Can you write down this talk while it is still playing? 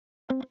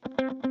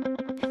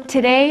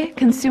Today,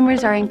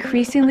 consumers are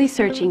increasingly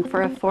searching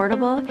for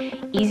affordable,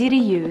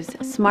 easy-to-use,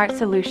 smart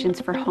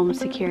solutions for home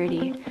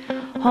security.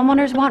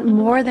 Homeowners want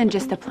more than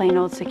just a plain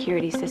old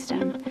security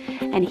system.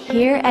 And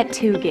here at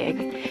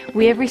 2GIG,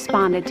 we have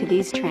responded to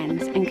these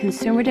trends and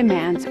consumer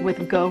demands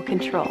with Go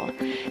Control,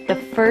 the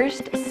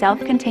first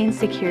self-contained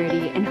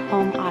security and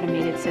home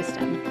automated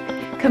system.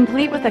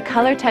 Complete with a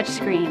color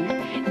touchscreen,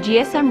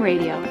 GSM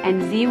radio,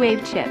 and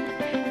Z-Wave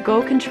chip,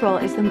 Go Control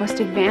is the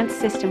most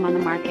advanced system on the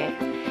market,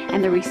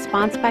 and the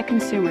response by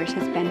consumers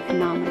has been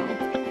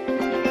phenomenal.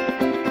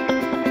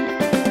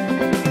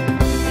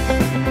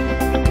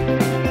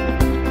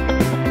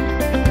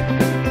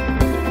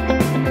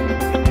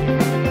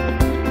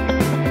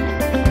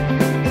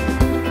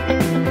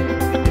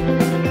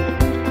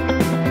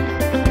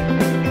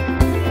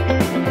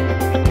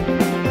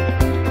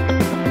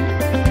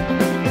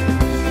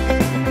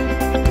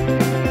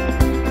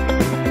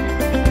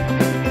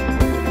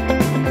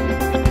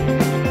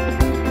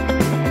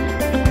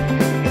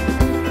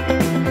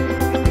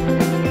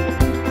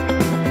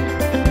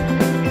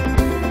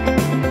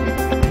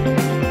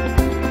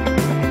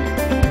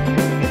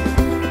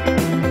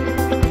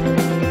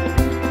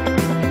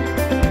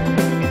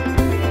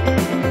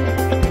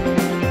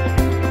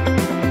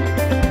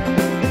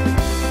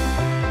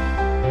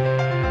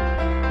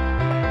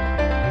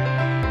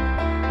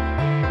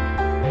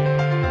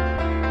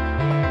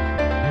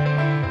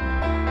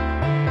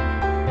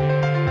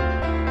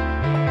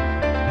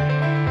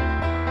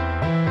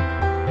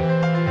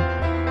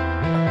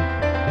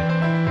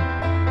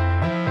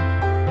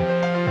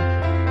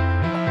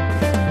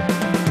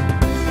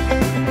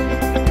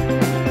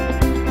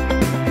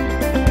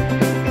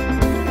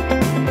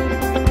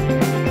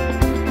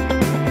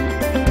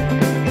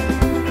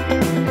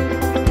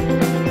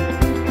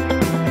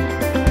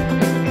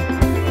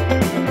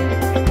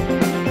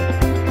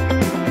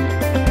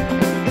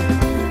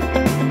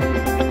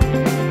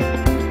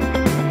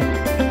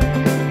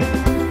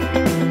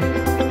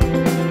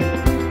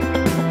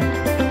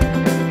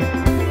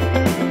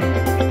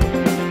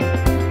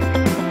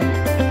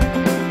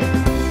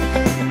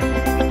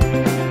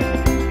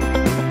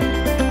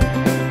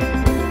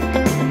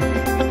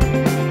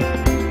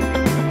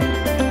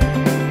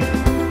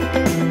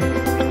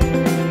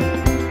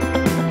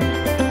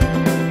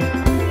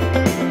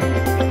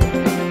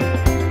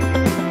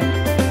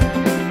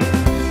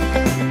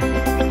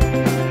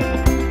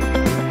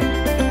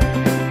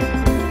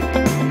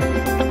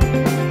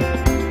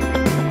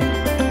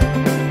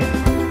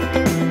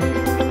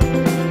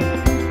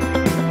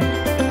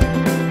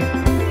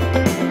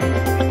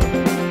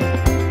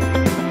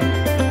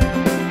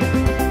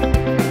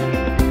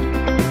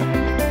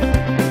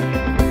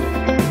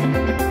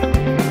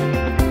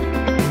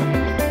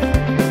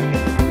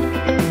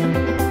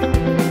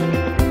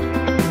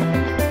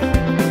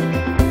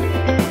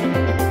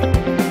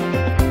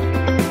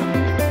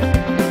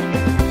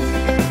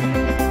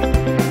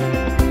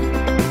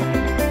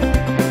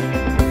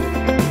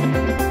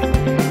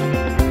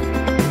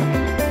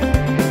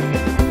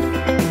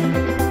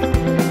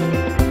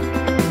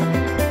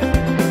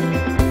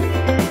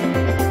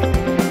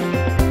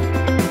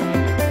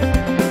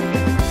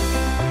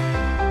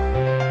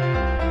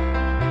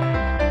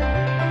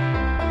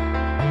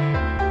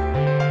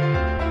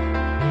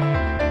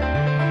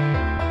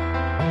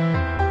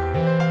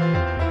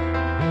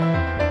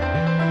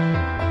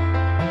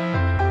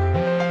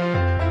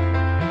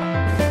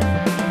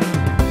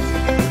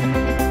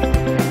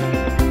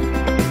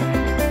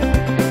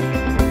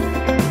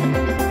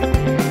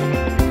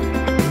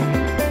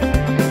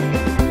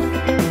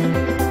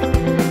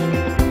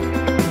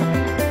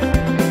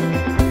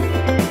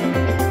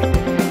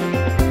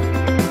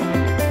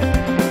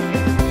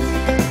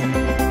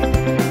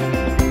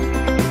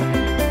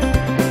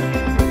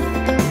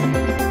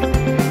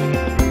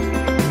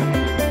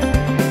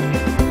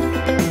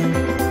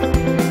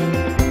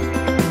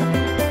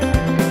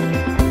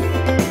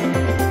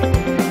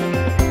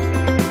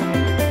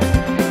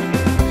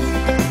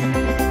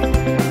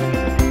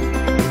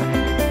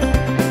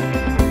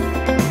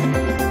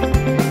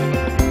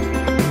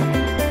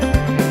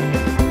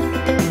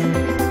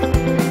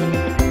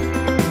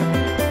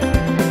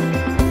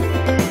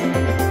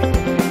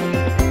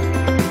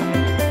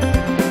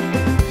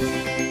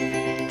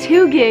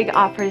 GIG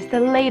offers the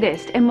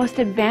latest and most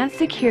advanced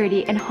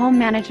security and home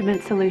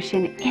management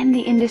solution in the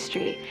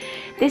industry.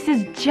 This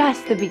is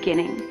just the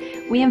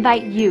beginning. We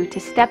invite you to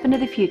step into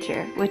the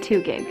future with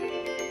 2GIG.